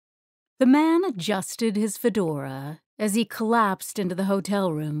The man adjusted his fedora as he collapsed into the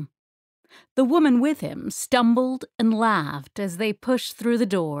hotel room. The woman with him stumbled and laughed as they pushed through the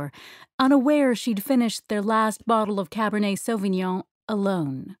door, unaware she'd finished their last bottle of Cabernet Sauvignon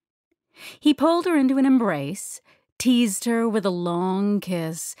alone. He pulled her into an embrace, teased her with a long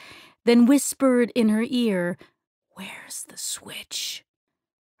kiss, then whispered in her ear, "Where's the switch?"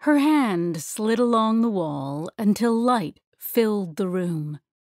 Her hand slid along the wall until light filled the room.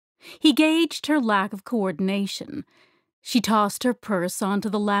 He gauged her lack of coordination. She tossed her purse onto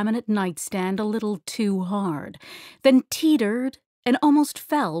the laminate nightstand a little too hard, then teetered and almost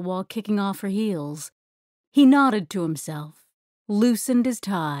fell while kicking off her heels. He nodded to himself, loosened his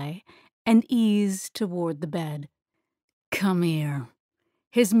tie, and eased toward the bed. "Come here."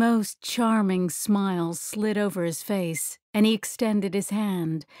 His most charming smile slid over his face, and he extended his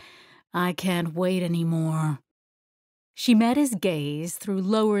hand. "I can't wait any more." She met his gaze through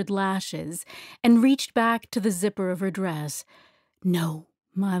lowered lashes and reached back to the zipper of her dress. "No,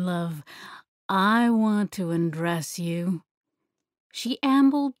 my love, I want to undress you." She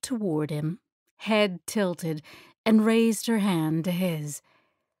ambled toward him, head tilted, and raised her hand to his.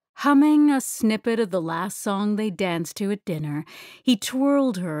 Humming a snippet of the last song they danced to at dinner, he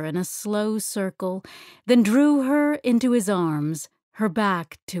twirled her in a slow circle, then drew her into his arms, her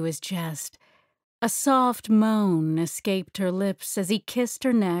back to his chest. A soft moan escaped her lips as he kissed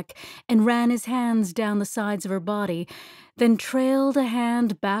her neck and ran his hands down the sides of her body, then trailed a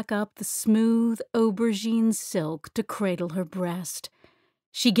hand back up the smooth aubergine silk to cradle her breast.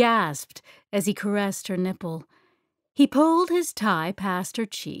 She gasped as he caressed her nipple. He pulled his tie past her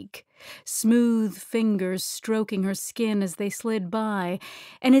cheek, smooth fingers stroking her skin as they slid by,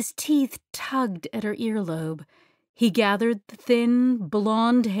 and his teeth tugged at her earlobe. He gathered the thin,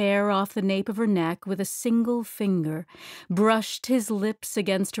 blonde hair off the nape of her neck with a single finger, brushed his lips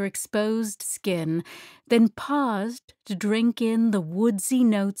against her exposed skin, then paused to drink in the woodsy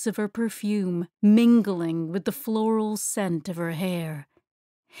notes of her perfume, mingling with the floral scent of her hair.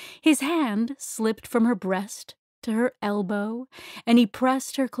 His hand slipped from her breast to her elbow, and he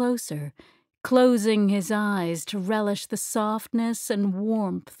pressed her closer, closing his eyes to relish the softness and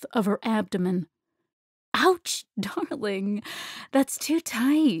warmth of her abdomen. "Ouch, darling, that's too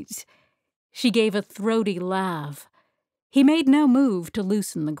tight." She gave a throaty laugh. He made no move to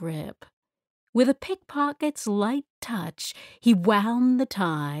loosen the grip. With a pickpocket's light touch, he wound the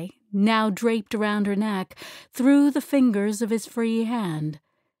tie, now draped around her neck, through the fingers of his free hand.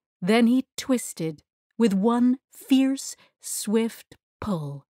 Then he twisted with one fierce, swift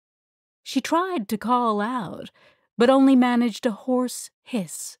pull. She tried to call out, but only managed a hoarse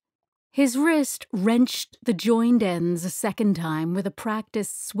hiss. His wrist wrenched the joined ends a second time with a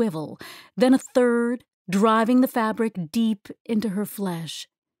practiced swivel, then a third, driving the fabric deep into her flesh.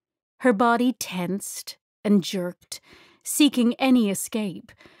 Her body tensed and jerked, seeking any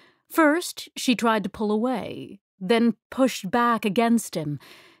escape. First, she tried to pull away, then pushed back against him.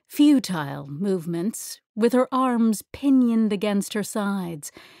 Futile movements, with her arms pinioned against her sides.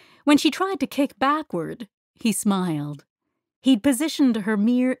 When she tried to kick backward, he smiled. He'd positioned her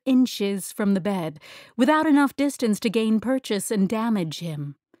mere inches from the bed, without enough distance to gain purchase and damage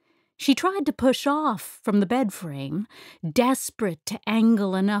him. She tried to push off from the bed frame, desperate to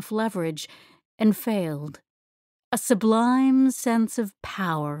angle enough leverage, and failed. A sublime sense of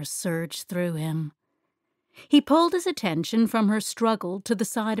power surged through him. He pulled his attention from her struggle to the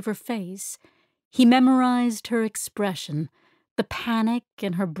side of her face. He memorized her expression, the panic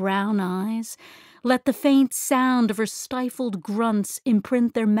in her brown eyes, let the faint sound of her stifled grunts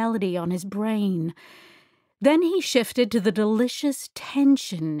imprint their melody on his brain. Then he shifted to the delicious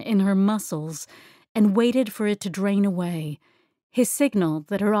tension in her muscles and waited for it to drain away, his signal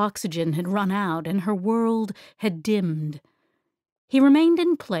that her oxygen had run out and her world had dimmed. He remained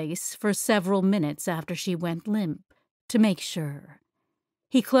in place for several minutes after she went limp, to make sure.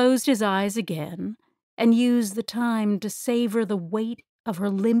 He closed his eyes again and used the time to savor the weight of her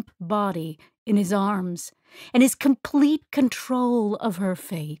limp body in his arms and his complete control of her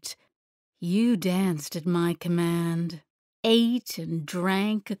fate. "You danced at my command, ate and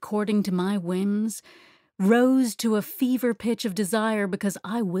drank according to my whims, rose to a fever pitch of desire because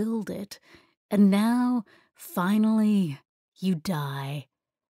I willed it, and now, finally, you die,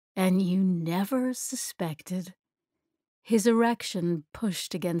 and you never suspected." His erection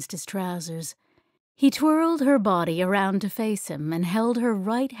pushed against his trousers. He twirled her body around to face him and held her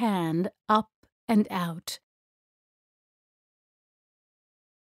right hand up and out.